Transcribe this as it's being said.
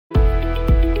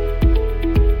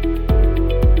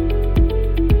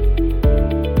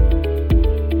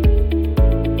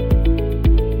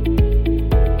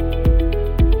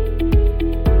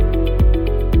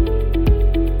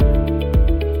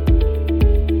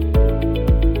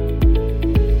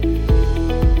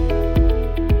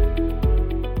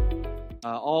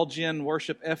all-gen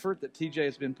worship effort that TJ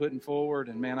has been putting forward.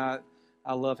 And man,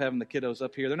 I love having the kiddos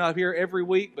up here. They're not here every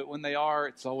week, but when they are,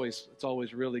 it's always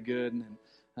really good.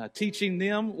 And teaching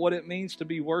them what it means to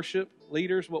be worship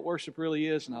leaders, what worship really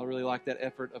is, and I really like that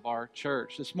effort of our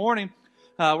church. This morning,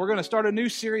 we're going to start a new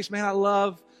series. Man, I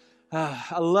love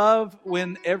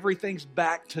when everything's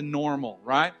back to normal,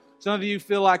 right? Some of you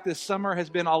feel like this summer has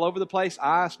been all over the place.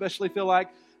 I especially feel like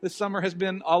this summer has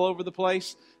been all over the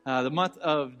place. The month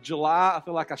of July, I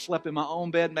feel like I slept in my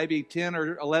own bed maybe 10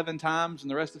 or 11 times,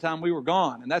 and the rest of the time we were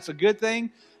gone. And that's a good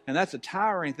thing, and that's a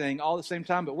tiring thing all at the same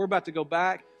time. But we're about to go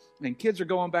back, and kids are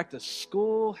going back to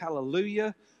school.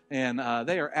 Hallelujah. And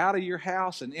they are out of your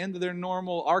house and into their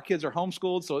normal. Our kids are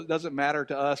homeschooled, so it doesn't matter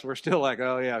to us. We're still like,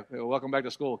 oh, yeah, welcome back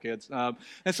to school, kids.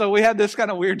 And so we have this kind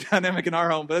of weird dynamic in our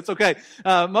home, but it's okay.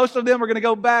 Most of them are going to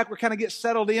go back. We're kind of get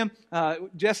settled in.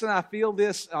 Jess and I feel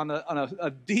this on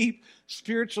a deep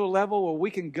spiritual level where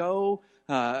we can go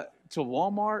to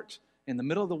Walmart in the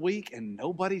middle of the week and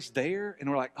nobody's there. And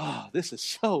we're like, oh, this is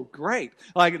so great.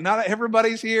 Like, not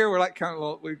everybody's here. We're like kind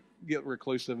of, we get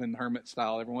reclusive and hermit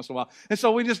style every once in a while. And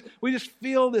so we just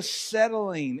feel this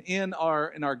settling in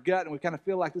our gut, and we kind of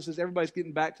feel like everybody's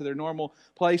getting back to their normal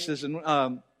places. And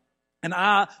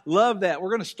I love that. We're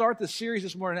going to start this series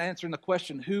this morning answering the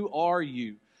question, who are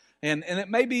you? And it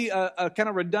may be a kind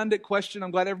of redundant question. I'm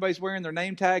glad everybody's wearing their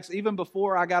name tags. Even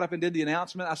before I got up and did the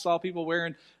announcement, I saw people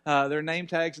wearing their name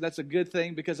tags. That's a good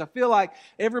thing because I feel like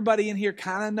everybody in here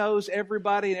kind of knows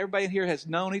everybody, and everybody in here has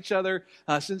known each other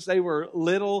since they were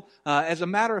little. As a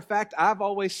matter of fact, I've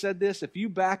always said this: if you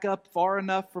back up far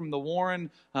enough from the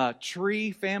Warren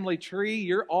family tree,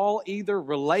 you're all either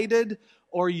related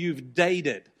or you've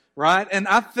dated. Right? And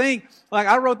I think, like,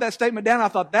 I wrote that statement down. I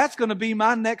thought that's going to be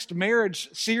my next marriage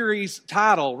series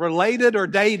title, Related or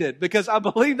Dated, because I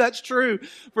believe that's true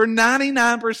for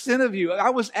 99% of you.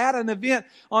 I was at an event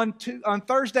on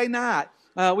Thursday night.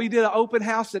 We did an open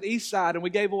house at Eastside, and we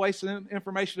gave away some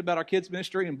information about our kids'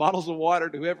 ministry and bottles of water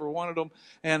to whoever wanted them.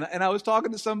 And I was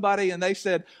talking to somebody, and they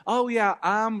said, oh, yeah,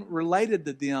 I'm related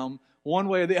to them one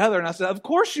way or the other. And I said, of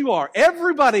course you are.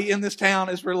 Everybody in this town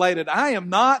is related. I am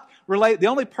not related. The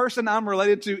only person I'm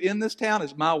related to in this town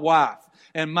is my wife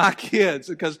and my kids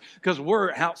because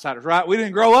we're outsiders, right? We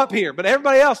didn't grow up here. But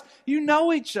everybody else, you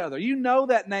know each other. You know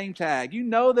that name tag. You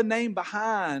know the name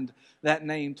behind that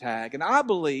name tag. And I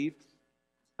believe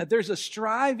that there's a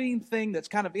striving thing that's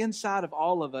kind of inside of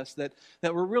all of us that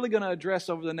we're really going to address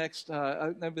over the next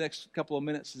couple of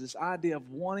minutes, is this idea of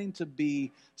wanting to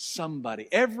be somebody.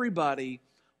 Everybody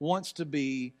wants to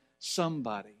be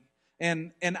somebody.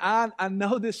 And I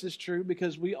know this is true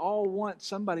because we all want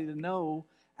somebody to know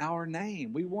our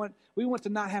name. We want to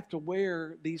not have to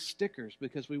wear these stickers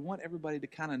because we want everybody to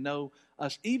kind of know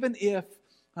us, even if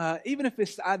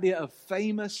this idea of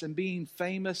famous and being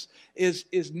famous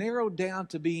is narrowed down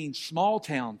to being small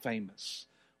town famous.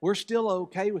 We're still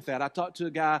okay with that. I talked to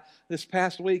a guy this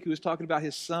past week who was talking about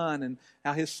his son and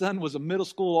how his son was a middle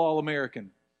school All-American.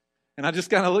 And I just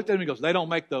kind of looked at him and he goes, they don't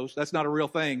make those. That's not a real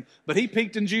thing. But he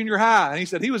peaked in junior high. And he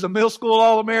said he was a middle school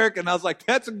All-American. I was like,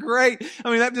 that's great. I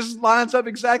mean, that just lines up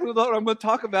exactly with what I'm going to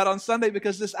talk about on Sunday,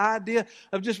 because this idea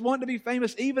of just wanting to be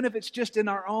famous, even if it's just in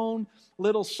our own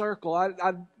little circle.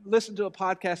 I listened to a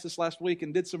podcast this last week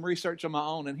and did some research on my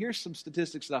own. And here's some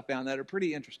statistics that I found that are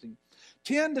pretty interesting.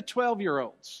 10 to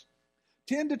 12-year-olds,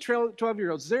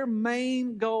 their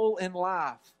main goal in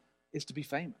life is to be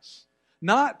famous.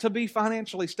 Not to be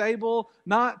financially stable,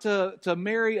 not to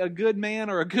marry a good man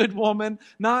or a good woman,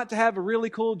 not to have a really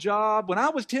cool job. When I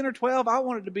was 10 or 12, I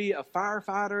wanted to be a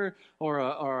firefighter or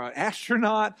an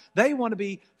astronaut. They want to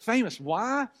be famous.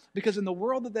 Why? Because in the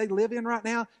world that they live in right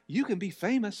now, you can be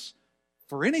famous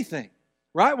for anything.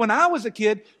 Right? When I was a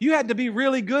kid, you had to be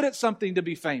really good at something to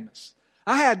be famous.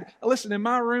 In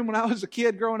my room when I was a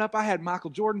kid growing up, I had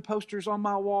Michael Jordan posters on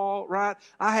my wall, right?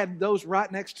 I had those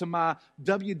right next to my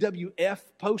WWF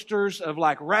posters of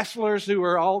like wrestlers who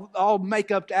were all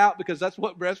make-upped out because that's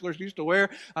what wrestlers used to wear.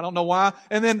 I don't know why.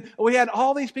 And then we had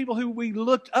all these people who we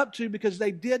looked up to because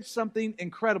they did something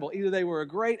incredible. Either they were a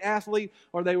great athlete,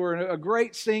 or they were a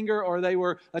great singer, or they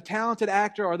were a talented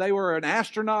actor, or they were an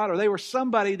astronaut, or they were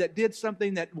somebody that did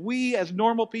something that we as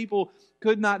normal people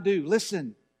could not do.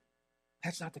 Listen.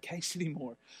 That's not the case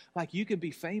anymore. Like, you can be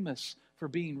famous for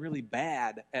being really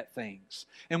bad at things.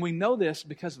 And we know this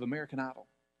because of American Idol,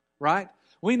 right?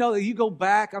 We know that you go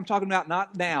back, I'm talking about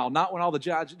not now, not when all the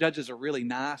judges are really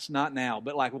nice, not now,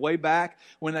 but like way back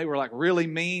when they were like really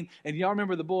mean. And y'all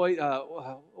remember the boy,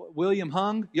 William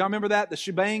Hung? Y'all remember that? The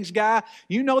Shebangs guy?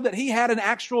 You know that he had an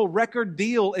actual record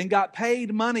deal and got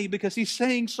paid money because he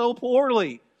sang so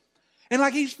poorly. And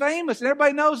like he's famous, and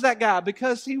everybody knows that guy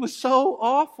because he was so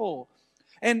awful.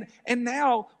 And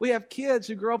now we have kids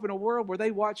who grow up in a world where they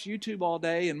watch YouTube all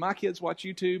day, and my kids watch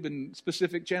YouTube and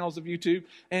specific channels of YouTube,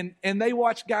 and they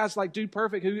watch guys like Dude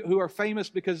Perfect who are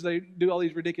famous because they do all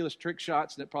these ridiculous trick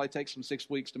shots, and it probably takes them 6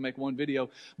 weeks to make one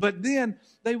video. But then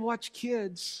they watch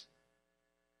kids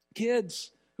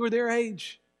who are their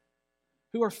age,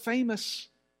 who are famous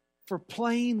for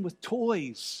playing with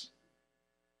toys,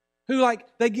 who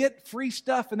like they get free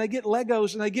stuff and they get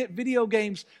Legos and they get video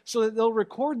games so that they'll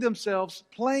record themselves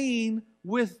playing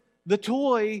with the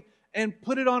toy and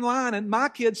put it online. And my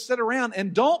kids sit around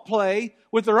and don't play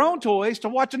with their own toys to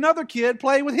watch another kid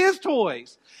play with his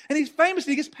toys. And he's famous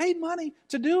and he gets paid money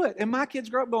to do it. And my kids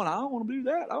grow up going, I don't want to do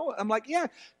that. I'm like, yeah,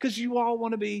 because you all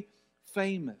want to be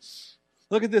famous.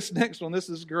 Look at this next one. This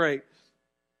is great.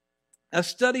 A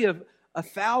study of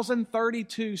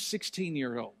 1,032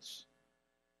 16-year-olds.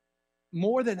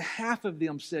 More than half of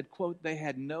them said, quote, they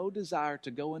had no desire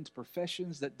to go into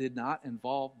professions that did not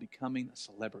involve becoming a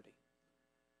celebrity.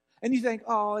 And you think,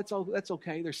 oh, that's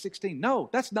okay. They're 16. No,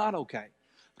 that's not okay.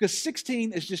 Because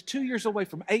 16 is just 2 years away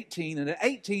from 18. And at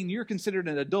 18, you're considered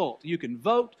an adult. You can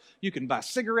vote. You can buy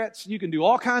cigarettes. You can do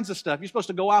all kinds of stuff. You're supposed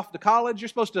to go off to college. You're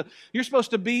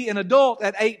supposed to be an adult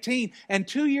at 18. And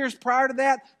 2 years prior to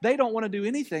that, they don't want to do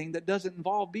anything that doesn't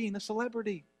involve being a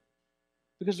celebrity.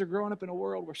 Because they're growing up in a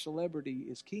world where celebrity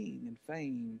is king and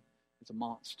fame is a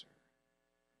monster.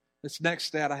 This next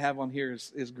stat I have on here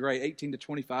is great. 18 to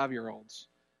 25-year-olds.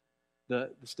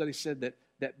 The study said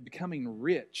that becoming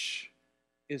rich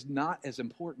is not as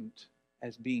important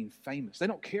as being famous. They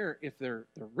don't care if they're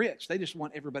rich. They just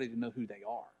want everybody to know who they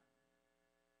are.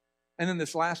 And then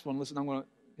this last one, listen, I'm going to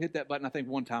hit that button, I think,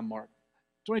 one time mark.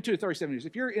 22 to 37 years.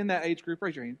 If you're in that age group,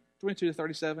 raise your hand. 22 to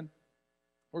 37.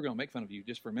 We're going to make fun of you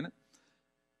just for a minute.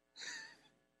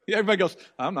 Everybody goes,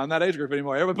 I'm not in that age group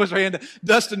anymore. Everybody puts their hand down.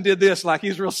 Dustin did this like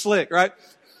he's real slick, right?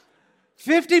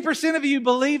 50% of you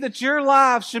believe that your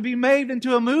lives should be made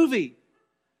into a movie.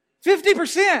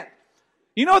 50%.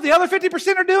 You know what the other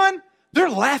 50% are doing? They're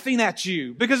laughing at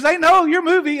you because they know your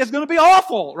movie is going to be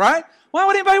awful, right? Why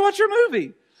would anybody watch your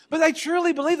movie? But they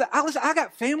truly believe that. I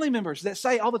got family members that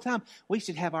say all the time, we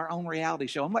should have our own reality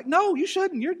show. I'm like, no, you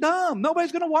shouldn't. You're dumb.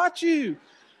 Nobody's going to watch you.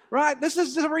 Right? This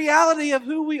is the reality of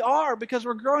who we are because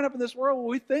we're growing up in this world where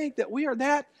we think that we are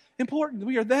that important.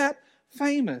 We are that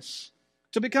famous.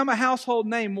 To become a household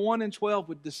name, 1 in 12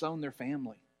 would disown their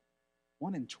family.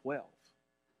 1 in 12.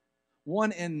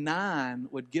 1 in 9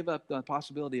 would give up the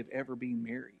possibility of ever being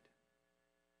married.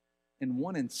 And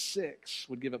 1 in 6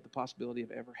 would give up the possibility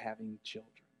of ever having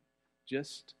children.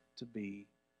 Just to be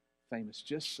famous.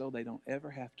 Just so they don't ever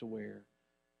have to wear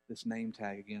this name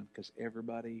tag again because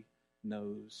everybody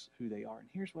knows who they are. And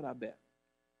here's what I bet.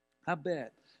 I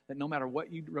bet that no matter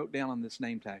what you wrote down on this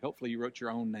name tag, hopefully you wrote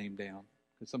your own name down,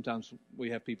 because sometimes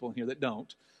we have people in here that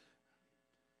don't.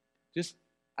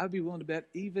 I'd be willing to bet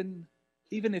even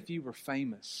if you were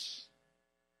famous,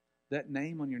 that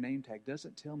name on your name tag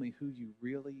doesn't tell me who you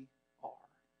really are.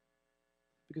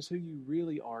 Because who you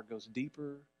really are goes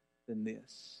deeper than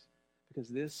this. Because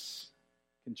this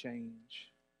can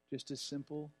change. Just as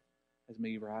simple as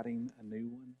me writing a new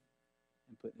one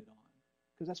and putting it on.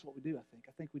 Because that's what we do, I think.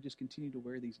 I think we just continue to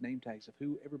wear these name tags of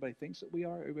who everybody thinks that we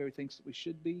are, everybody thinks that we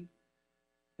should be.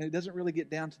 And it doesn't really get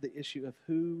down to the issue of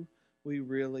who we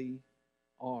really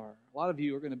are. A lot of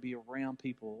you are going to be around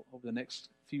people over the next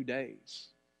few days.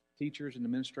 Teachers and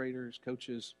administrators,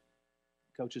 coaches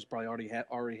probably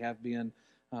already have been.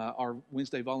 Our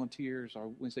Wednesday volunteers, our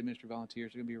Wednesday ministry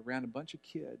volunteers are going to be around a bunch of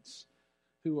kids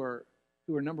who are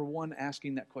number one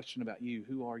asking that question about you.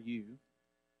 Who are you?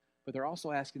 But they're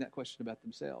also asking that question about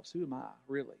themselves. Who am I,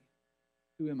 really?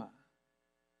 Who am I?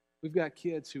 We've got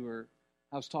kids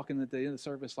I was talking at the end of the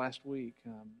service last week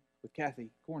with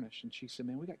Kathy Cornish, and she said,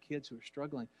 man, we got kids who are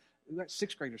struggling. We've got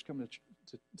 6th graders coming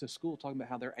to school talking about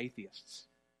how they're atheists.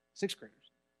 6th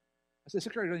graders. I said,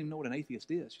 6th graders don't even know what an atheist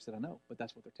is. She said, I know, but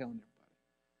that's what they're telling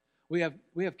everybody.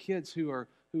 We have kids who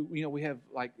we have,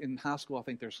 like in high school, I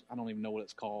think I don't even know what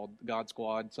it's called, God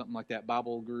Squad, something like that,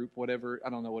 Bible group, whatever, I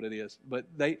don't know what it is. But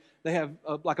they have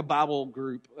like a Bible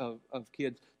group of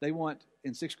kids. They want,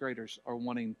 and 6th graders are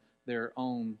wanting their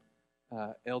own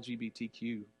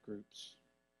LGBTQ groups.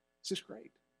 6th grade.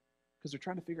 Because they're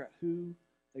trying to figure out who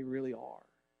they really are.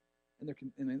 And they're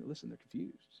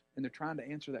confused. And they're trying to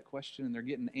answer that question, and they're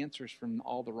getting answers from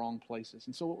all the wrong places.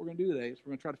 And so what we're going to do today is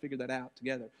we're going to try to figure that out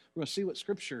together. We're going to see what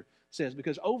Scripture says,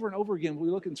 because over and over again, when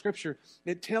we look in Scripture,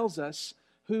 it tells us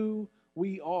who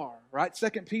we are, right? 2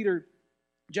 Peter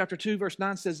chapter 2, verse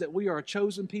 9 says that we are a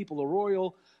chosen people, a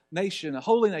royal nation, a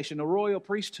holy nation, a royal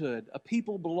priesthood, a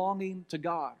people belonging to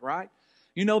God, right?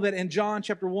 You know that in John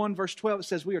chapter 1, verse 12, it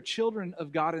says we are children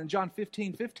of God. And in John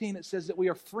 15:15, it says that we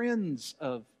are friends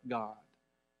of God.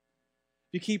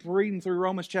 If you keep reading through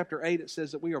Romans chapter 8, it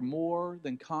says that we are more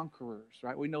than conquerors,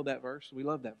 right? We know that verse. We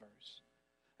love that verse.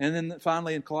 And then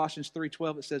finally in Colossians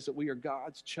 3:12, it says that we are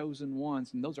God's chosen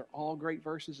ones. And those are all great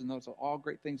verses, and those are all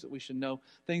great things that we should know,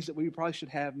 things that we probably should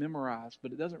have memorized,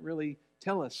 but it doesn't really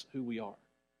tell us who we are.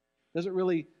 It doesn't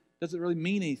really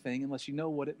mean anything unless you know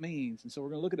what it means. And so we're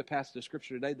going to look at a passage of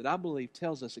Scripture today that I believe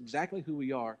tells us exactly who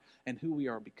we are and who we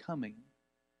are becoming.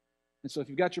 And so if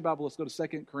you've got your Bible, let's go to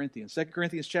 2 Corinthians. 2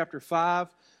 Corinthians chapter 5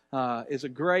 is a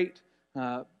great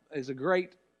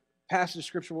passage of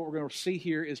Scripture. What we're going to see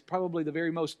here is probably the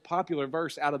very most popular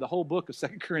verse out of the whole book of 2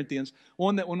 Corinthians.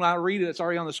 One that when I read it, it's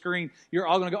already on the screen. You're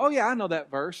all going to go, oh yeah, I know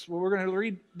that verse. Well, we're going to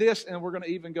read this, and we're going to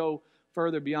even go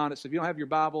further beyond it. So if you don't have your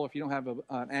Bible, if you don't have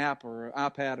an app or an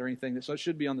iPad or anything, so it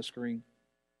should be on the screen.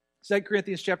 2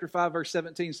 Corinthians chapter 5, verse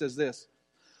 17 says this: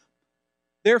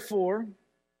 Therefore,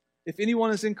 if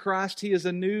anyone is in Christ, he is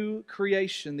a new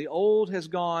creation. The old has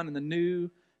gone and the new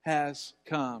has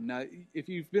come. Now, if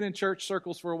you've been in church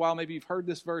circles for a while, maybe you've heard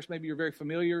this verse, maybe you're very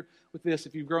familiar with this.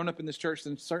 If you've grown up in this church,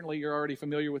 then certainly you're already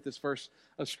familiar with this verse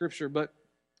of Scripture. But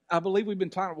I believe we've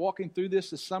been walking through this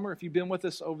summer. If you've been with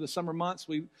us over the summer months,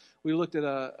 we looked at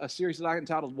a series that I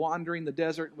entitled Wandering the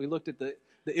Desert. We looked at the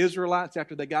Israelites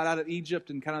after they got out of Egypt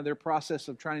and kind of their process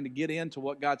of trying to get into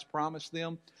what God's promised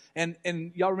them. And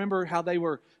y'all remember how they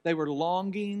were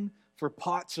longing for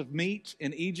pots of meat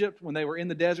in Egypt when they were in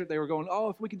the desert. They were going, oh,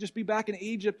 if we could just be back in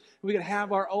Egypt, we could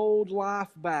have our old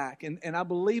life back. And I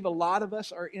believe a lot of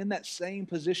us are in that same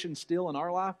position still in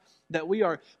our life, that we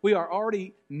are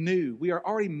already new. We are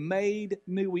already made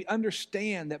new. We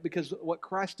understand that because what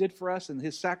Christ did for us and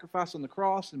His sacrifice on the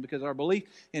cross, and because our belief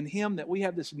in Him, that we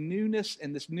have this newness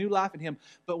and this new life in Him.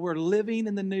 But we're living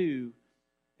in the new,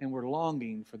 and we're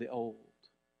longing for the old.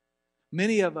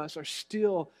 Many of us are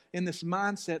still in this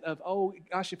mindset of, oh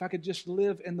gosh, if I could just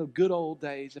live in the good old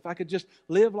days, if I could just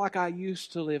live like I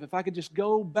used to live, if I could just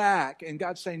go back. And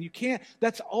God's saying, you can't.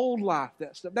 That's old life.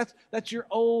 That stuff. That's your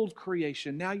old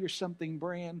creation. Now you're something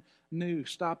brand new.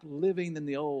 Stop living in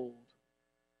the old.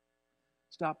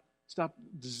 Stop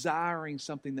desiring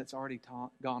something that's already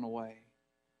gone away.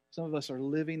 Some of us are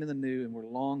living in the new, and we're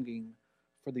longing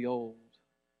for the old.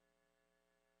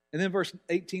 And then verse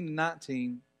 18 and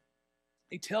 19,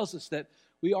 he tells us that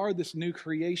we are this new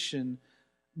creation,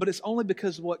 but it's only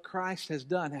because of what Christ has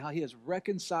done, how He has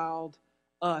reconciled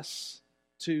us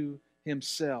to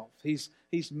Himself. He's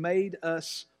made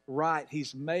us right.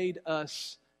 He's made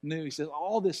us new. He says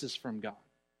all this is from God.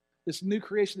 This new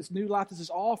creation, this new life, this is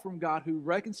all from God, who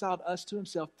reconciled us to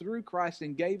Himself through Christ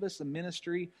and gave us the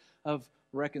ministry of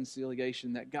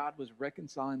reconciliation, that God was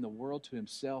reconciling the world to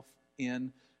Himself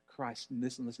in Christ. And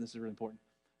listen, this is really important.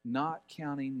 Not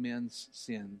counting men's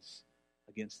sins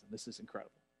against them. This is incredible.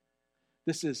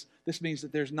 This means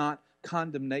that there's not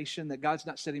condemnation, that God's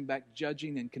not sitting back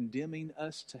judging and condemning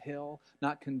us to hell,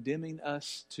 not condemning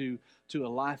us to a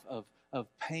life of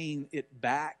paying it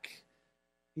back.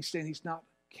 He's saying He's not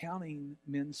counting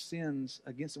men's sins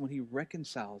against them when He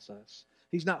reconciles us.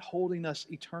 He's not holding us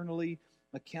eternally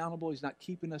accountable. He's not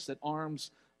keeping us at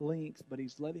arm's length, but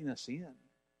He's letting us in.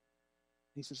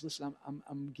 He says, listen,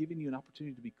 I'm giving you an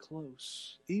opportunity to be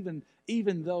close. Even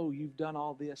though you've done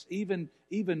all this, even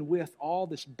with all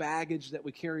this baggage that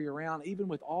we carry around, even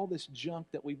with all this junk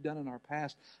that we've done in our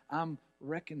past, I'm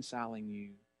reconciling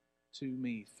you to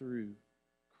me through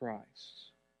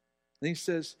Christ. And He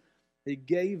says He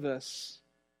gave us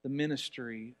the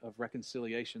ministry of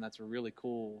reconciliation. That's a really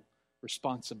cool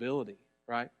responsibility,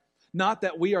 right? Not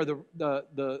that we are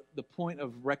the point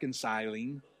of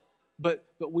reconciling, but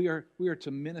we are to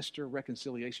minister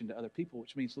reconciliation to other people,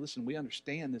 which means, listen, we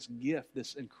understand this gift,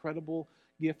 this incredible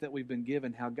gift that we've been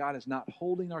given, how God is not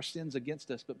holding our sins against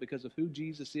us, but because of who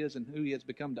Jesus is and who He has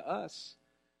become to us,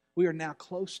 we are now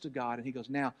close to God. And He goes,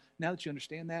 now that you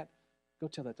understand that, go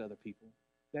tell that to other people.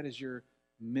 That is your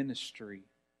ministry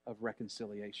of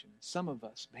reconciliation. Some of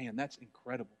us, man, that's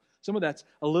incredible. Some of that's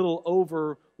a little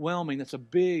overwhelming. That's a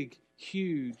big,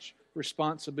 huge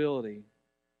responsibility.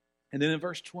 And then in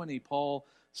verse 20, Paul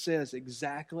says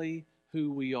exactly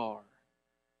who we are.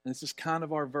 And this is kind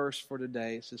of our verse for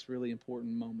today. It's this really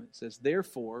important moment. It says,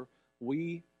 therefore,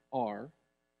 we are,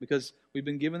 because we've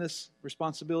been given this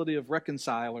responsibility of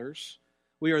reconcilers,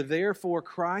 we are therefore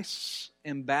Christ's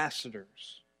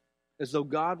ambassadors, as though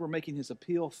God were making His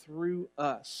appeal through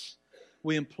us.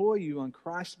 We implore you on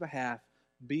Christ's behalf,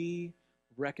 be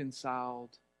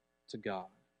reconciled to God.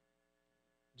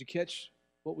 Did you catch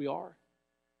what we are?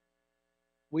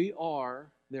 We are,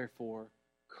 therefore,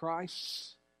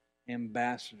 Christ's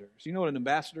ambassadors. You know what an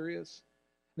ambassador is?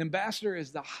 An ambassador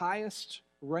is the highest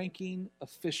ranking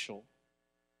official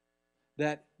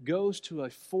that goes to a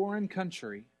foreign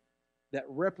country that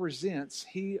represents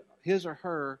his or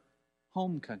her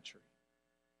home country.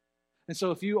 And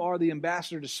so if you are the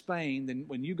ambassador to Spain, then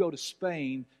when you go to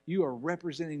Spain, you are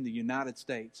representing the United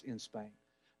States in Spain.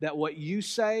 That what you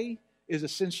say is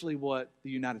essentially what the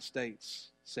United States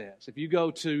says. If you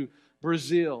go to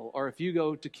Brazil, or if you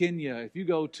go to Kenya, if you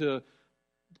go to,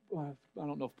 I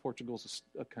don't know if Portugal's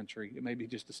a country, it may be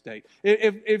just a state.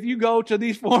 If you go to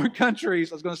these foreign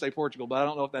countries, I was going to say Portugal, but I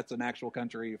don't know if that's an actual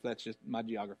country, if that's just, my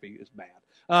geography is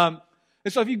bad.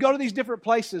 And so if you go to these different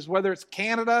places, whether it's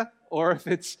Canada, or if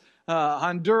it's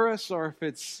Honduras, or if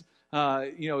it's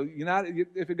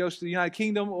if it goes to the United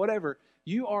Kingdom, whatever,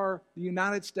 you are the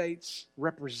United States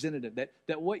representative.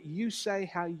 That what you say,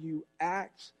 how you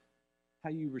act, how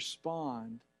you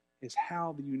respond, is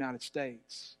how the United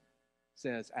States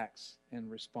says, acts,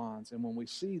 and responds. And when we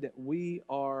see that we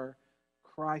are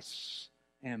Christ's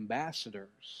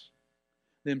ambassadors,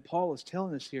 then Paul is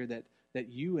telling us here that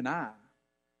you and I,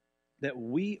 that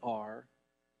we are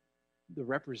the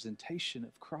representation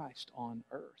of Christ on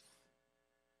earth.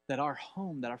 That our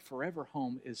home, that our forever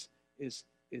home is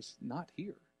not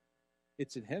here.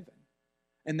 It's in heaven.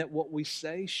 And that what we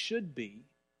say should be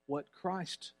what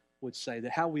Christ would say.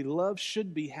 That how we love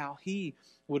should be how He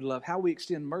would love. How we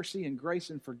extend mercy and grace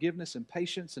and forgiveness and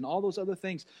patience and all those other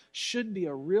things should be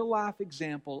a real life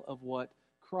example of what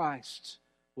Christ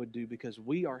would do, because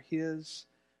we are His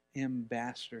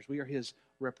ambassadors. We are His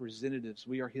representatives.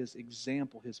 We are His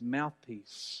example, His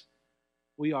mouthpiece.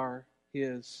 We are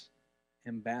His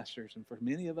ambassadors. And for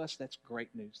many of us, that's great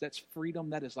news. That's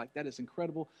freedom. That is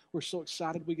incredible. We're so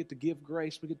excited. We get to give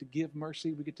grace. We get to give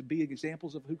mercy. We get to be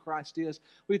examples of who Christ is.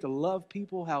 We get to love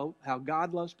people how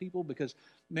God loves people, because,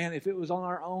 man, if it was on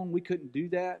our own, we couldn't do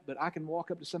that. But I can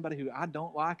walk up to somebody who I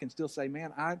don't like and still say,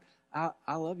 man,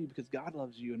 I love you because God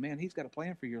loves you. And, man, He's got a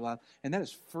plan for your life. And that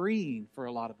is freeing for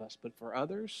a lot of us. But for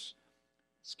others,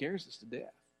 it scares us to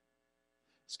death.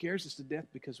 It scares us to death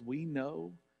because we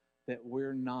know that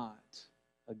we're not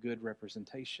a good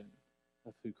representation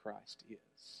of who Christ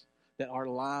is. That our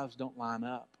lives don't line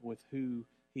up with who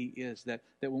He is. That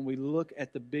when we look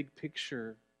at the big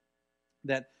picture,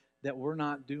 that we're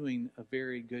not doing a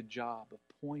very good job of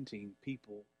pointing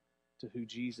people to who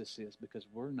Jesus is, because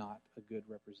we're not a good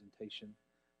representation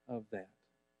of that.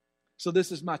 So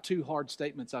this is my two hard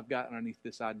statements I've got underneath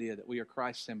this idea that we are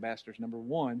Christ's ambassadors. Number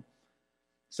one,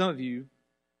 some of you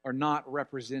are not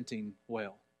representing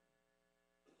well.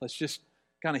 Let's just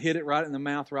kind of hit it right in the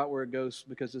mouth, right where it goes,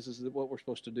 because this is what we're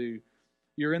supposed to do.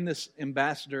 You're in this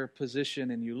ambassador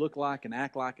position, and you look like and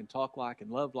act like and talk like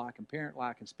and love like and parent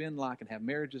like and spend like and have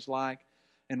marriages like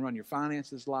and run your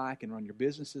finances like and run your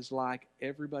businesses like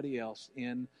everybody else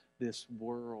in this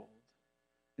world.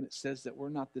 And it says that we're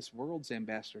not this world's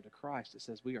ambassador to Christ. It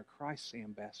says we are Christ's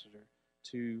ambassador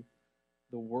to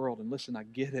the world. And listen, I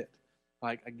get it.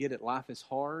 I get it. Life is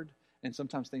hard. And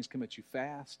sometimes things come at you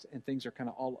fast, and things are kind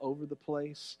of all over the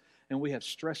place. And we have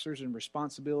stressors and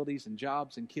responsibilities and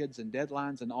jobs and kids and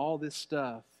deadlines and all this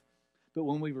stuff. But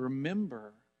when we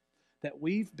remember that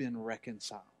we've been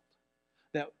reconciled,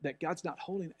 that God's not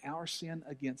holding our sin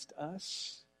against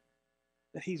us,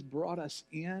 that He's brought us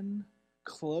in,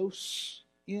 close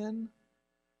in,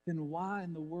 then why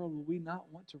in the world would we not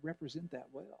want to represent that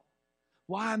well?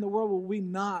 Why in the world would we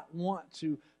not want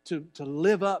to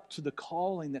live up to the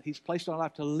calling that He's placed on our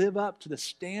life, to live up to the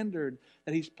standard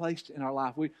that He's placed in our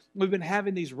life? We've been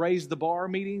having these raise the bar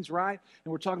meetings, right?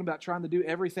 And we're talking about trying to do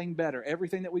everything better.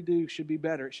 Everything that we do should be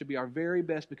better. It should be our very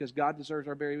best, because God deserves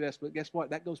our very best. But guess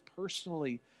what? That goes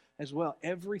personally as well.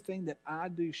 Everything that I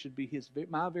do should be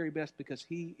my very best, because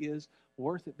He is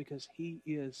worth it, because He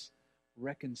is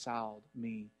reconciled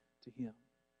me to Him.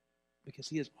 Because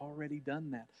He has already done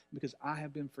that. Because I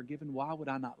have been forgiven, why would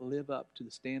I not live up to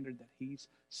the standard that He's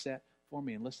set for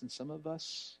me? And listen, some of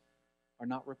us are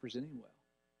not representing well.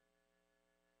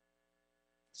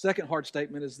 Second hard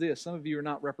statement is this. Some of you are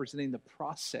not representing the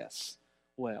process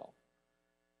well.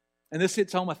 And this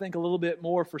hits home, I think, a little bit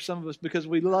more for some of us, because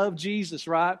we love Jesus,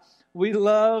 right? We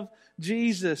love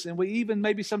Jesus. And we even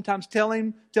maybe sometimes tell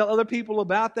other people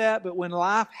about that. But when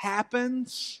life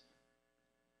happens,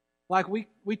 like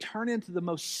we turn into the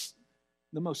most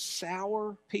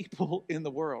sour people in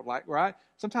the world, like, right?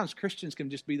 Sometimes Christians can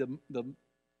just be the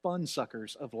fun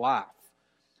suckers of life,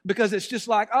 because it's just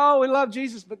like, oh, we love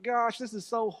Jesus, but gosh, this is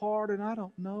so hard, and I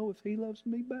don't know if He loves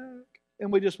me back. And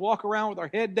we just walk around with our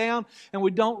head down, and we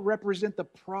don't represent the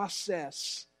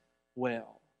process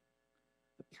well.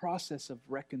 The process of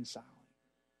reconciling.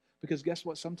 Because guess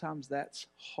what? Sometimes that's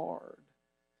hard.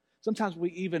 Sometimes we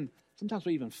even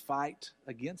fight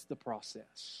against the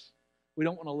process. We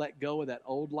don't want to let go of that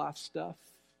old life stuff.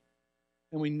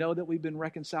 And we know that we've been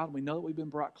reconciled, and we know that we've been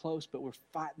brought close, but we're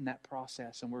fighting that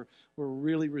process, and we're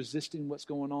really resisting what's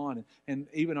going on. And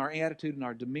even our attitude and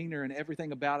our demeanor and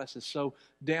everything about us is so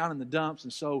down in the dumps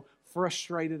and so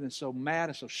frustrated and so mad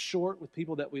and so short with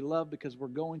people that we love because we're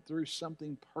going through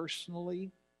something personally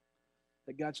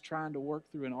that God's trying to work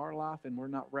through in our life, and we're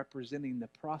not representing the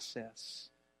process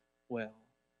well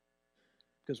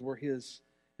because we're His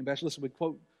ambassadors. Listen, we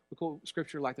quote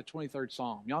scripture like the 23rd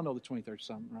Psalm. Y'all know the 23rd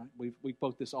Psalm, right? We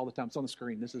quote this all the time. It's on the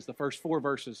screen. This is the first 4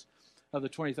 verses of the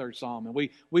 23rd Psalm. And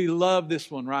we love this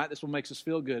one, right? This one makes us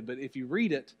feel good. But if you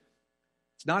read it,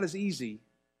 it's not as easy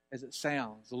as it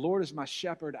sounds. The Lord is my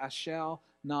shepherd, I shall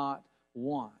not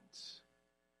want.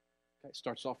 Okay, it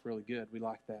starts off really good. We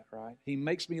like that, right? He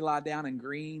makes me lie down in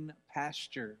green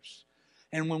pastures.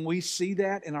 And when we see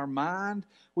that in our mind,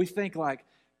 we think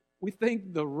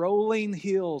the rolling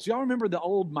hills. Y'all remember the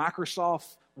old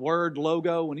Microsoft Word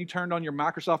logo when you turned on your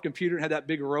Microsoft computer and had that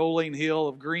big rolling hill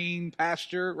of green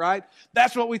pasture, right?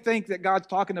 That's what we think that God's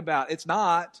talking about. It's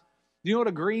not. Do you know what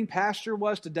a green pasture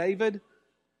was to David,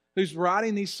 who's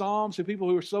writing these Psalms, to people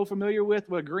who are so familiar with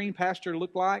what a green pasture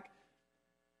looked like?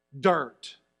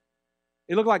 Dirt.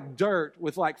 It looked like dirt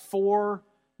with like 4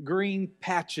 green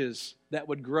patches that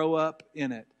would grow up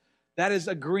in it. That is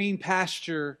a green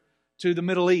pasture to the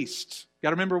Middle East.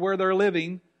 Got to remember where they're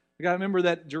living. You got to remember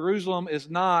that Jerusalem is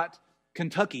not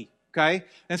Kentucky, okay?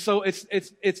 And so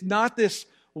it's not this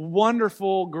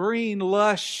wonderful green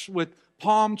lush with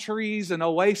palm trees and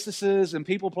oases and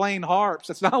people playing harps.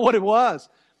 That's not what it was.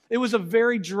 It was a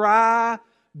very dry,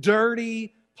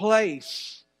 dirty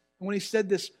place. And when he said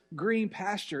this green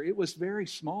pasture, it was very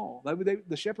small.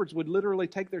 The shepherds would literally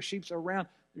take their sheep around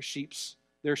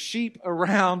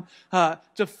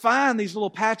to find these little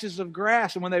patches of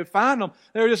grass. And when they would find them,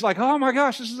 they were just like, oh my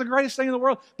gosh, this is the greatest thing in the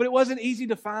world. But it wasn't easy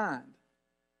to find.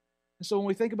 And so when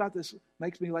we think about this,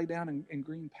 makes me lay down in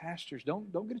green pastures.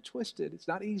 Don't get it twisted. It's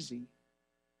not easy.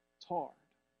 It's hard.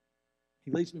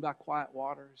 He leads me by quiet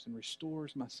waters and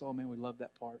restores my soul. Man, we love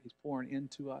that part. He's pouring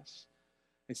into us.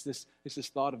 It's this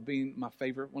thought of being one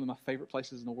of my favorite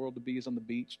places in the world to be is on the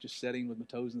beach, just sitting with my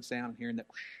toes in the sand and hearing that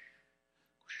whoosh,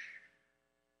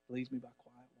 whoosh. Leads me by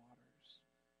quiet waters.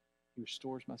 He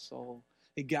restores my soul.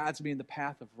 He guides me in the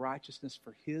path of righteousness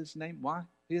for His name. Why?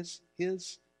 His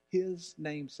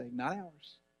name's sake, not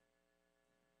ours.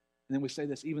 And then we say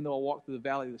this, even though I walk through the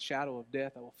valley of the shadow of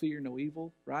death, I will fear no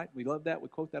evil, right? We love that. We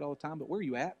quote that all the time. But where are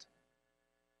you at?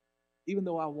 Even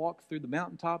though I walk through the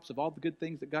mountaintops of all the good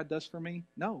things that God does for me?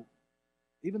 No.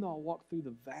 Even though I walk through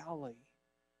the valley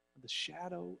of the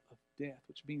shadow of death,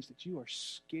 which means that you are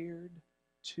scared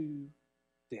to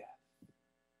death.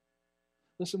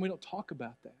 Listen, we don't talk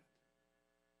about that.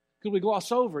 Because we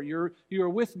gloss over, you're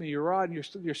with me, your rod and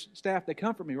your staff, they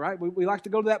comfort me, right? We like to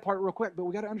go to that part real quick, but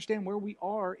we got to understand where we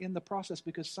are in the process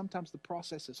because sometimes the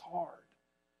process is hard.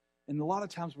 And a lot of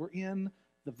times we're in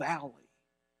the valley.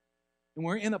 And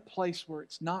we're in a place where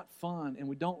it's not fun and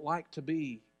we don't like to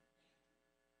be.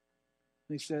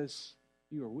 And He says,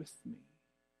 you are with me.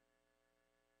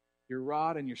 Your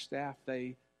rod and your staff,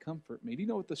 they comfort me. Do you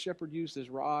know what the shepherd used his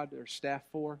rod or staff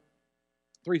for?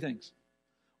 3 things.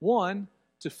 1,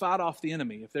 to fight off the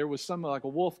enemy. If there was some like a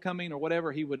wolf coming or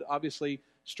whatever, he would obviously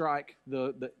strike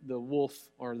the wolf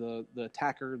or the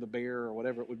attacker, the bear or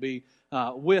whatever it would be,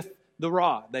 with the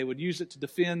rod. They would use it to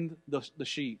defend the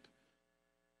sheep.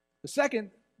 The second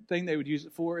thing they would use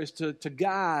it for is to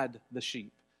guide the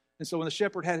sheep. And so when the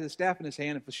shepherd had his staff in his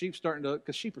hand, if the sheep's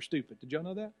because sheep are stupid. Did y'all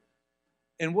know that?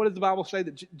 And what did the Bible say?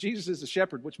 That Jesus is the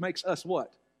shepherd, which makes us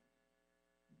what?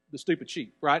 The stupid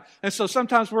sheep, right? And so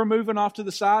sometimes we're moving off to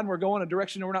the side and we're going a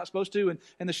direction that we're not supposed to,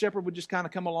 and the shepherd would just kind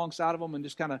of come alongside of them and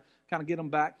just kind of get them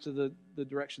back to the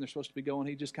direction they're supposed to be going.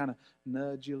 He'd just kind of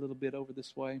nudge you a little bit over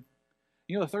this way.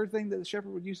 You know the third thing that the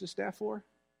shepherd would use his staff for?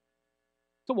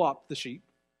 To walk the sheep.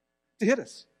 To hit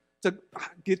us. To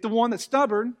get the one that's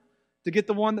stubborn. To get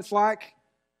the one that's like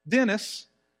Dennis.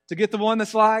 To get the one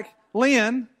that's like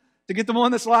Lynn. To get the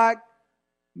one that's like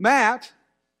Matt.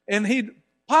 And he'd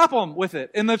pop them with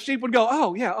it. And the sheep would go,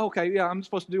 oh, yeah, okay, yeah, I'm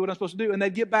supposed to do what I'm supposed to do. And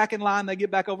they'd get back in line. They'd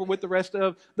get back over with the rest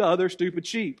of the other stupid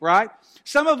sheep, right?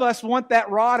 Some of us want that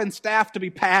rod and staff to be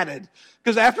padded.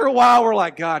 Because after a while, we're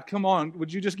like, God, come on.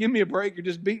 Would you just give me a break? You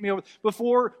just beat me over.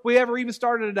 Before we ever even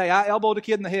started today, I elbowed a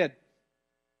kid in the head.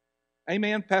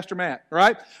 Amen, Pastor Matt,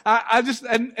 right?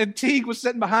 And Teague was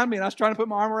sitting behind me, and I was trying to put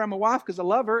my arm around my wife because I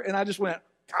love her, and I just went,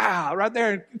 right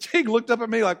there. And Teague looked up at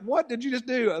me like, what did you just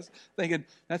do? I was thinking,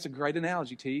 that's a great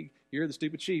analogy, Teague. You're the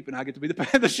stupid sheep, and I get to be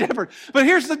the shepherd. But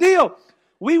here's the deal.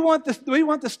 We want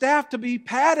the staff to be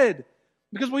patted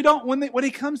because we don't, when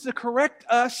he comes to correct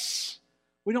us,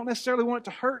 we don't necessarily want it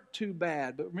to hurt too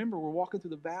bad. But remember, we're walking through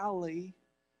the valley,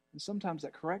 and sometimes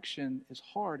that correction is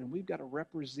hard, and we've got to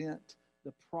represent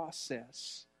the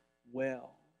process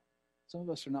well. Some of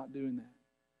us are not doing that.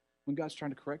 When God's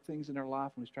trying to correct things in our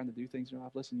life, when He's trying to do things in our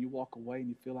life, listen, you walk away and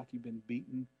you feel like you've been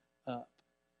beaten up.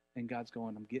 And God's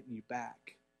going, I'm getting you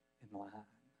back in line.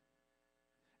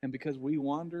 And because we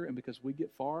wander and because we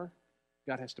get far,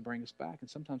 God has to bring us back. And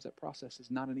sometimes that process is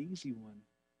not an easy one,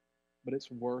 but it's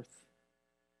worth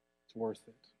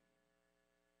it.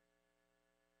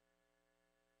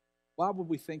 Why would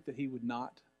we think that He would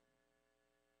not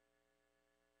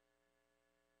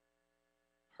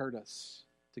hurt us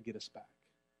to get us back?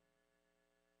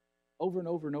 Over and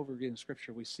over and over again in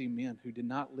Scripture, we see men who did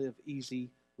not live easy,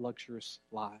 luxurious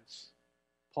lives.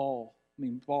 Paul,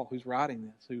 who's writing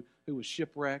this, who was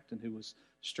shipwrecked and who was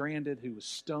stranded, who was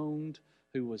stoned,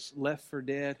 who was left for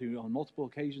dead, who on multiple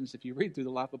occasions, if you read through the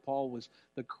life of Paul,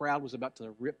 the crowd was about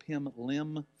to rip him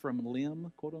limb from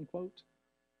limb, quote unquote.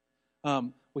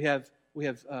 We have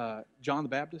John the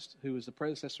Baptist, who was the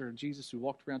predecessor of Jesus, who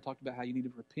walked around and talked about how you need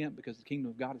to repent because the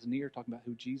kingdom of God is near, talking about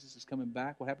who Jesus is coming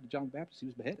back. What happened to John the Baptist? He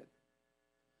was beheaded.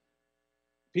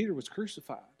 Peter was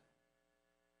crucified.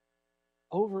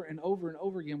 Over and over and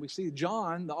over again, we see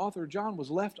John, the author of John, was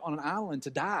left on an island to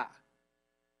die.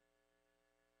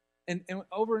 And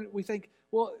we think,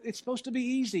 well, it's supposed to be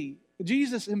easy.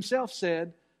 Jesus himself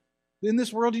said, in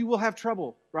this world you will have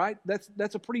trouble, right?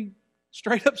 That's a pretty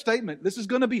straight up statement. This is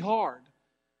going to be hard.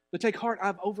 But take heart,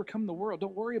 I've overcome the world.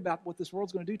 Don't worry about what this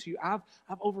world's going to do to you. I've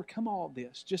overcome all of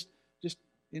this. Just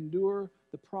endure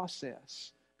the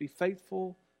process. Be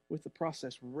faithful with the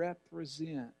process.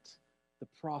 Represent the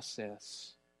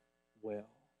process well.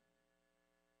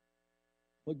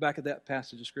 Look back at that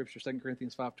passage of Scripture, 2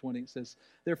 Corinthians 5:20. It says,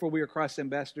 therefore we are Christ's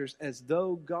ambassadors as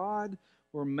though God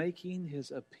were making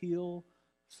His appeal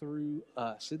through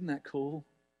us. Isn't that cool?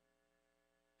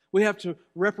 We have to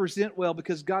represent well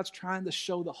because God's trying to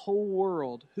show the whole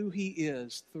world who He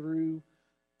is through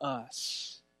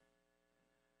us.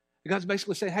 God's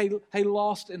basically saying, hey,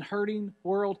 lost and hurting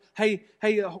world, hey,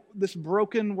 this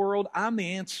broken world, I'm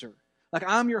the answer. Like,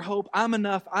 I'm your hope. I'm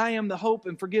enough. I am the hope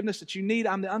and forgiveness that you need.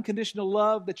 I'm the unconditional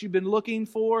love that you've been looking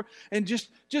for. And just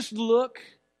look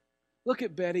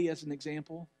at Betty as an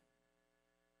example.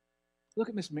 Look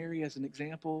at Miss Mary as an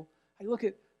example. Hey, look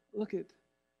at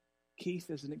Keith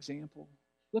as an example.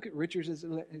 Look at Richards as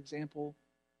an example.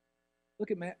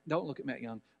 Look at Matt. Don't look at Matt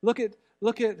Young. Look at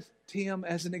Tim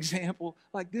as an example.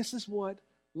 Like, this is what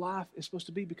life is supposed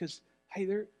to be because, hey,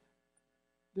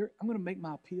 I'm going to make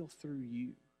my appeal through you.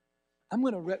 I'm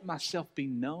going to let myself be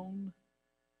known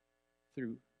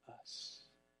through us.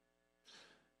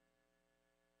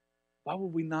 Why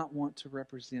would we not want to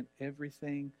represent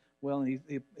everything well? And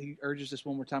he urges us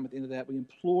one more time at the end of that. We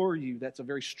implore you. That's a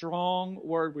very strong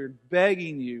word. We're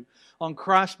begging you on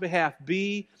Christ's behalf,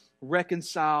 be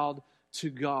reconciled to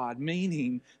God,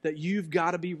 meaning that you've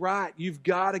got to be right. You've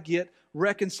got to get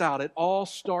reconciled. It all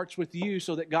starts with you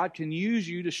so that God can use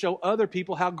you to show other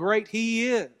people how great He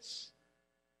is.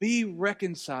 Be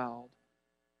reconciled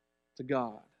to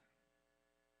God.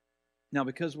 Now,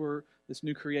 because we're this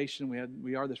new creation,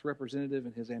 we are this representative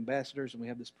and His ambassadors, and we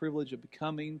have this privilege of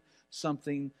becoming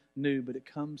something new, but it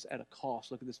comes at a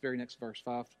cost. Look at this very next verse,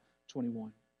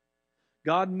 5:21.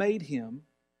 God made Him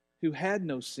who had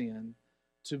no sin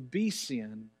to be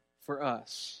sin for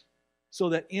us, so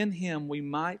that in Him we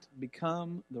might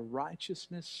become the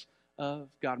righteousness of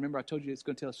God. Remember, I told you it's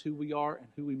going to tell us who we are and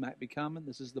who we might become, and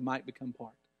this is the might become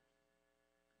part.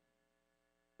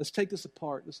 Let's take this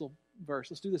apart, this little verse.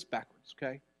 Let's do this backwards,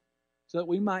 okay? So that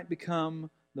we might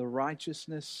become the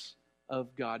righteousness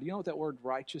of God. You know what that word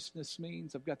righteousness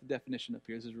means? I've got the definition up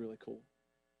here. This is really cool.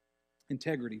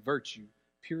 Integrity, virtue,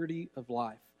 purity of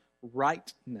life,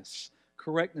 rightness,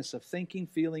 correctness of thinking,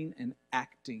 feeling, and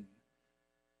acting.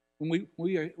 When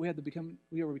we are becoming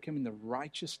the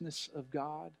righteousness of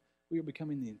God, we are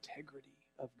becoming the integrity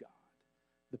of God,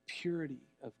 the purity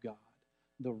of God,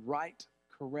 the right,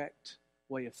 correct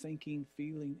way of thinking,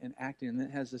 feeling, and acting. And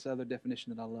it has this other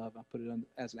definition that I love. I put it on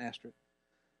as an asterisk.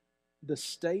 The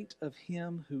state of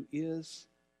him who is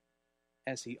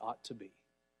as he ought to be.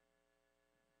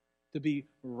 To be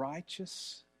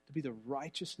righteous, to be the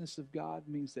righteousness of God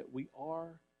means that we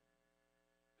are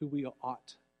who we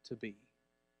ought to be.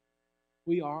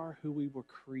 We are who we were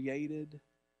created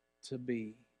to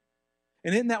be.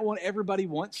 And isn't that what everybody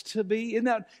wants to be? Isn't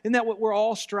that what we're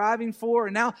all striving for?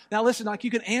 And now listen, like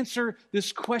you can answer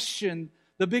this question,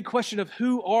 the big question of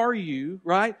who are you,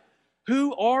 right?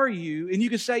 Who are you? And you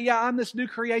can say, yeah, I'm this new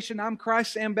creation. I'm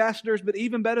Christ's ambassadors. But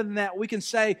even better than that, we can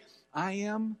say, I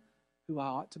am who I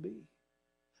ought to be.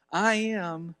 I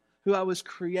am who I was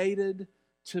created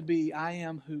to be. I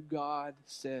am who God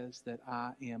says that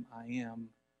I am. I am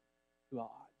who I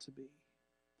ought to be.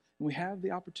 And we have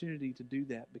the opportunity to do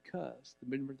that because,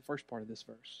 remember the first part of this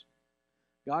verse,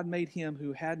 God made him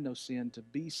who had no sin to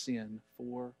be sin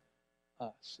for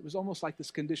us. It was almost like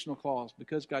this conditional clause.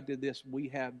 Because God did this, we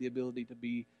have the ability to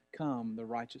become the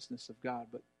righteousness of God.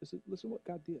 But listen what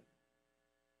God did.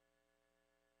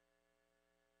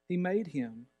 He made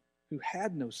him who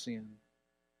had no sin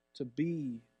to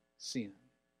be sin.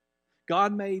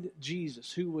 God made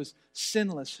Jesus, who was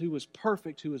sinless, who was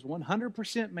perfect, who was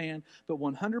 100% man, but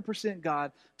 100%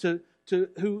 God, to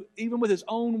who, even with his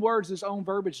own words, his own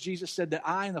verbiage, Jesus said that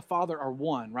I and the Father are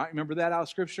one, right? Remember that out of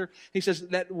Scripture? He says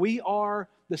that we are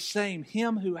the same.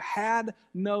 Him who had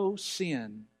no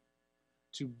sin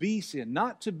to be sin,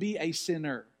 not to be a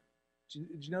sinner. Did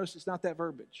you notice it's not that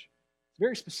verbiage? It's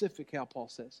very specific how Paul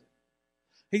says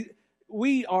it.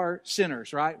 We are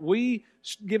sinners, right? We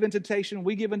give into temptation.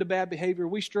 We give into bad behavior.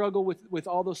 We struggle with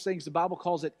all those things. The Bible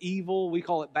calls it evil. We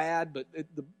call it bad, but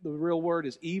the real word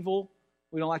is evil.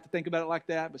 We don't like to think about it like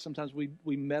that, but sometimes we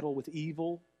meddle with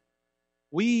evil.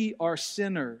 We are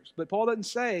sinners. But Paul doesn't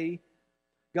say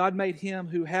God made him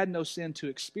who had no sin to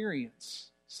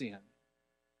experience sin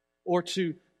or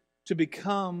to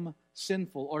become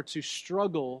sinful or to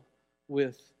struggle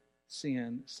with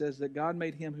sin. It says that God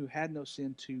made him who had no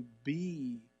sin to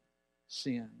be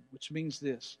sin, which means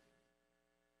this.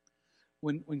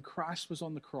 When Christ was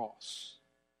on the cross,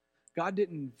 God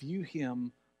didn't view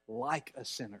him like a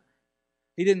sinner.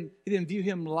 He didn't view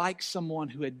him like someone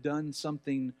who had done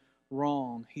something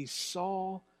wrong. He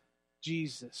saw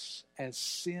Jesus as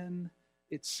sin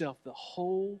itself, the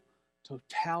whole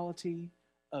totality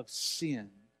of sin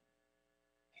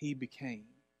he became.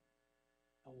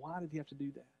 Now, why did he have to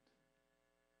do that?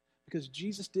 Because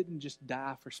Jesus didn't just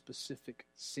die for specific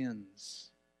sins.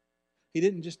 He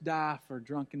didn't just die for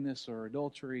drunkenness or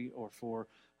adultery or for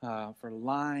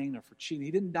lying or for cheating.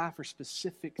 He didn't die for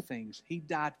specific things. He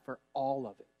died for all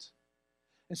of it.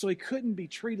 And so he couldn't be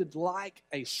treated like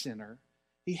a sinner.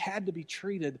 He had to be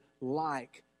treated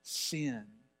like sin.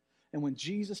 And when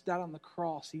Jesus died on the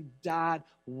cross, he died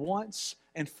once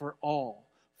and for all.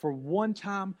 For one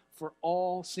time for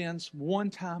all sins,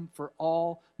 one time for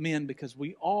all men, because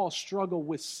we all struggle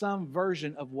with some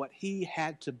version of what he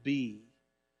had to be.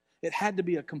 It had to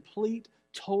be a complete,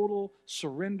 total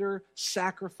surrender,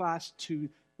 sacrifice to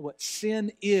what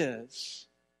sin is,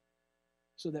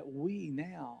 so that we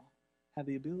now have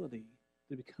the ability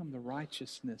to become the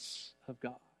righteousness of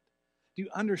God. Do you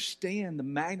understand the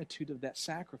magnitude of that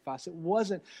sacrifice? It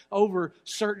wasn't over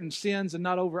certain sins and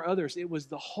not over others. It was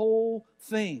the whole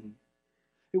thing.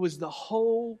 It was the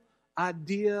whole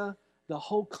idea, the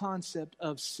whole concept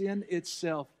of sin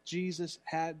itself. Jesus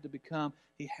had to become,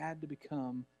 he had to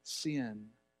become sin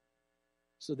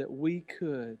so that we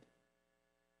could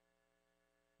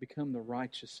become the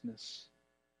righteousness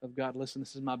of God. Listen,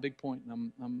 this is my big point,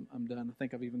 and I'm done. I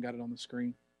think I've even got it on the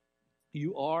screen.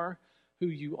 You are who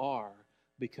you are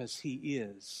because he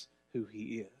is who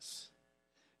he is.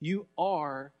 You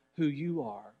are who you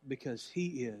are because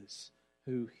he is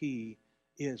who he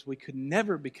is. We could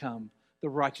never become the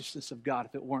righteousness of God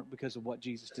if it weren't because of what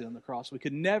Jesus did on the cross. We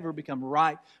could never become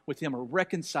right with him or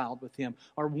reconciled with him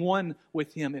or one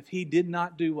with him if he did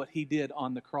not do what he did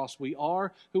on the cross. We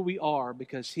are who we are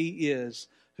because he is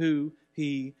who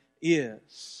he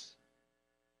is.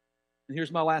 And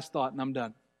here's my last thought, and I'm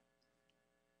done.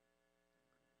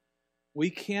 We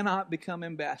cannot become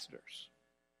ambassadors.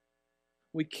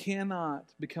 We cannot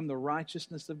become the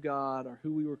righteousness of God or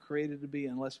who we were created to be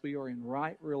unless we are in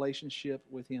right relationship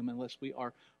with him, unless we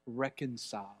are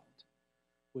reconciled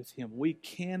with him. We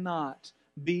cannot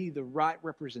be the right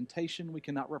representation. We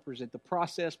cannot represent the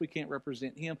process. We can't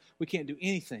represent him. We can't do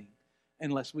anything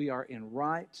unless we are in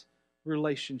right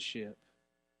relationship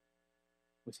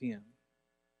with him.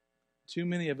 Too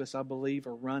many of us, I believe,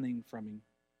 are running from him.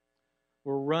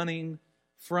 We're running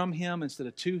from him instead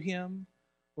of to him.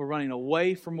 We're running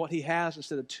away from what he has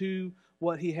instead of to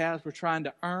what he has. We're trying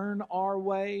to earn our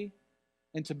way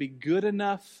and to be good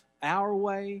enough our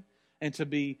way and to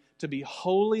be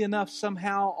holy enough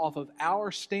somehow off of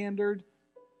our standard.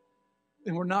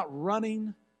 And we're not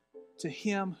running to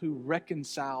him who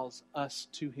reconciles us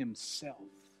to himself.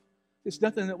 It's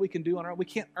nothing that we can do on our own. We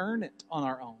can't earn it on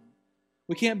our own.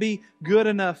 We can't be good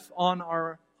enough on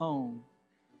our own.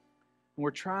 And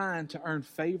we're trying to earn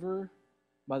favor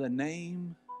by the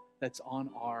name that's on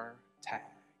our tag.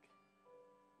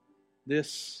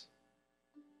 This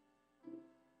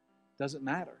doesn't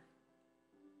matter.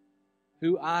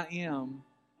 Who I am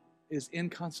is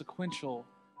inconsequential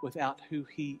without who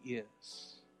He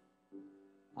is.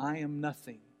 I am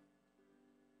nothing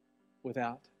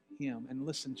without Him. And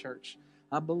listen, church,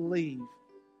 I believe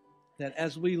that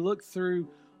as we look through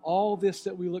all this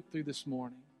that we looked through this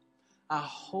morning, I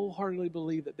wholeheartedly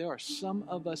believe that there are some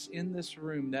of us in this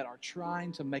room that are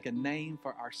trying to make a name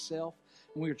for ourselves.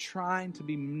 And we are trying to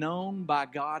be known by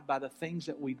God by the things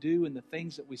that we do and the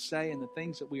things that we say and the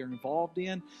things that we are involved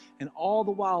in. And all the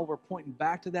while we're pointing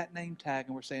back to that name tag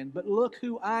and we're saying, but look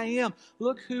who I am.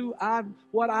 Look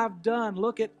what I've done.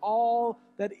 Look at all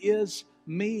that is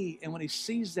me. And when He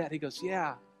sees that, He goes,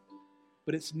 yeah,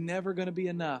 but it's never going to be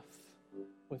enough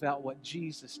without what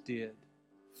Jesus did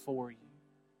for you.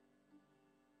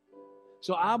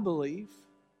 So I believe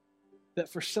that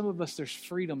for some of us there's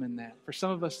freedom in that. For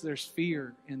some of us there's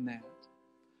fear in that.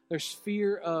 There's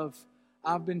fear of,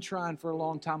 I've been trying for a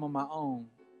long time on my own.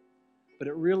 But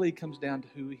it really comes down to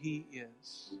who He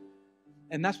is.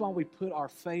 And that's why we put our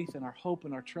faith and our hope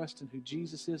and our trust in who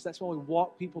Jesus is. That's why we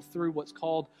walk people through what's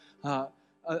called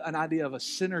an idea of a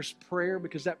sinner's prayer,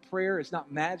 because that prayer is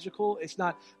not magical.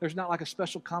 There's not like a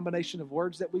special combination of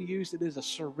words that we use. It is a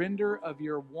surrender of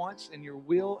your wants and your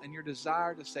will and your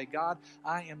desire to say, God,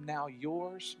 I am now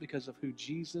yours because of who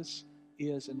Jesus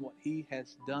is and what He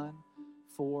has done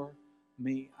for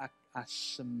me. I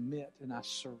submit and I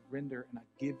surrender and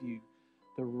I give you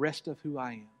the rest of who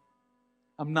I am.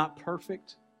 I'm not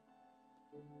perfect,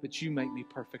 but you make me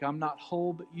perfect. I'm not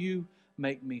whole, but you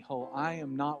make me whole. I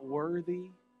am not worthy,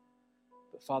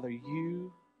 but Father,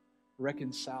 you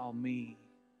reconcile me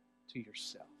to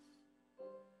yourself.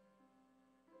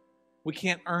 We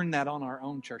can't earn that on our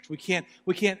own, church. We can't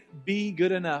be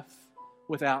good enough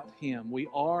without Him. We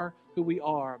are who we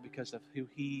are because of who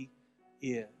He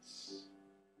is.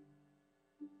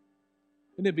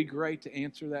 Wouldn't it be great to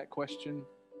answer that question?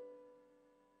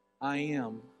 I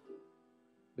am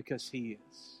because He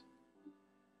is.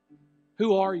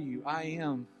 Who are you? I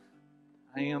am.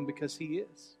 I am because He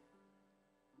is.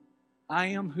 I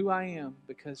am who I am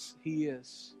because He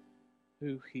is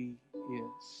who He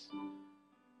is.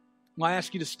 I'm going to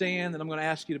ask you to stand, and I'm going to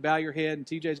ask you to bow your head, and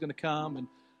TJ is going to come, and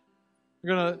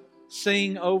we're going to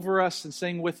sing over us and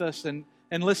sing with us. And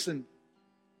listen,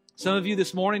 some of you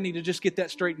this morning need to just get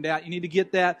that straightened out. You need to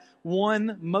get that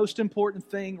one most important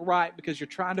thing right, because you're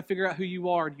trying to figure out who you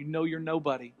are, and you know you're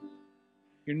nobody.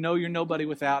 You know you're nobody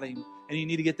without Him. And you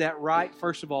need to get that right,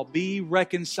 first of all. Be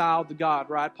reconciled to God,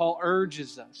 right? Paul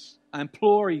urges us. I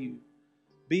implore you,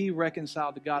 be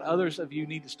reconciled to God. Others of you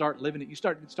need to start living it. You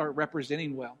start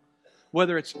representing well.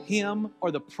 Whether it's Him or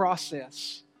the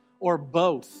process or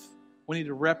both, we need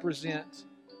to represent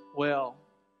well.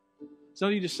 Some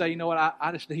of you just say, you know what,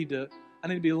 I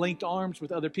need to be linked arms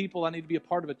with other people. I need to be a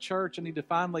part of a church. I need to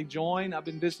finally join. I've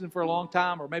been visiting for a long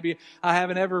time, or maybe I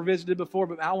haven't ever visited before,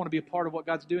 but I want to be a part of what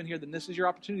God's doing here. Then this is your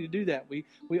opportunity to do that.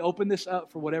 We open this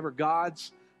up for whatever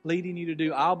God's leading you to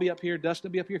do. I'll be up here. Dustin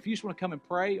will be up here. If you just want to come and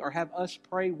pray or have us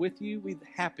pray with you, we'd be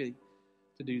happy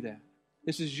to do that.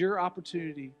 This is your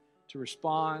opportunity to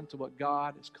respond to what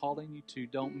God is calling you to.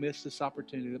 Don't miss this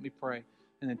opportunity. Let me pray,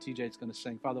 and then TJ's going to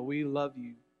sing. Father, we love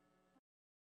you.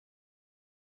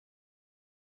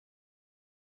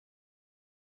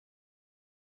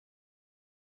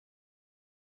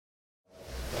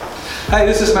 Hey,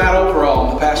 this is Matt Overall.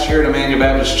 I'm the pastor here at Emmanuel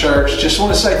Baptist Church. Just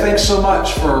want to say thanks so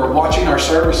much for watching our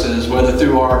services, whether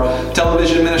through our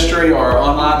television ministry or our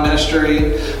online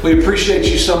ministry. We appreciate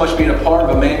you so much being a part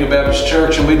of Emmanuel Baptist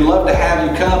Church, and we'd love to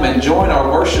have you come and join our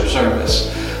worship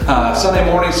service. Sunday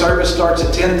morning service starts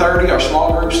at 10:30. Our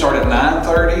small groups start at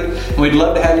 9:30, and we'd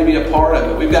love to have you be a part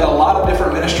of it. We've got a lot of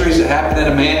different ministries that happen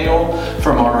at Emmanuel,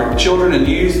 from our children and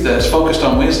youth that's focused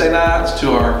on Wednesday nights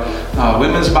to our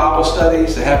women's Bible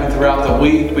studies that happen throughout the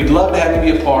week. We'd love to have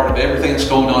you be a part of everything that's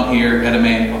going on here at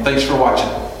Emmanuel. Thanks for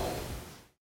watching.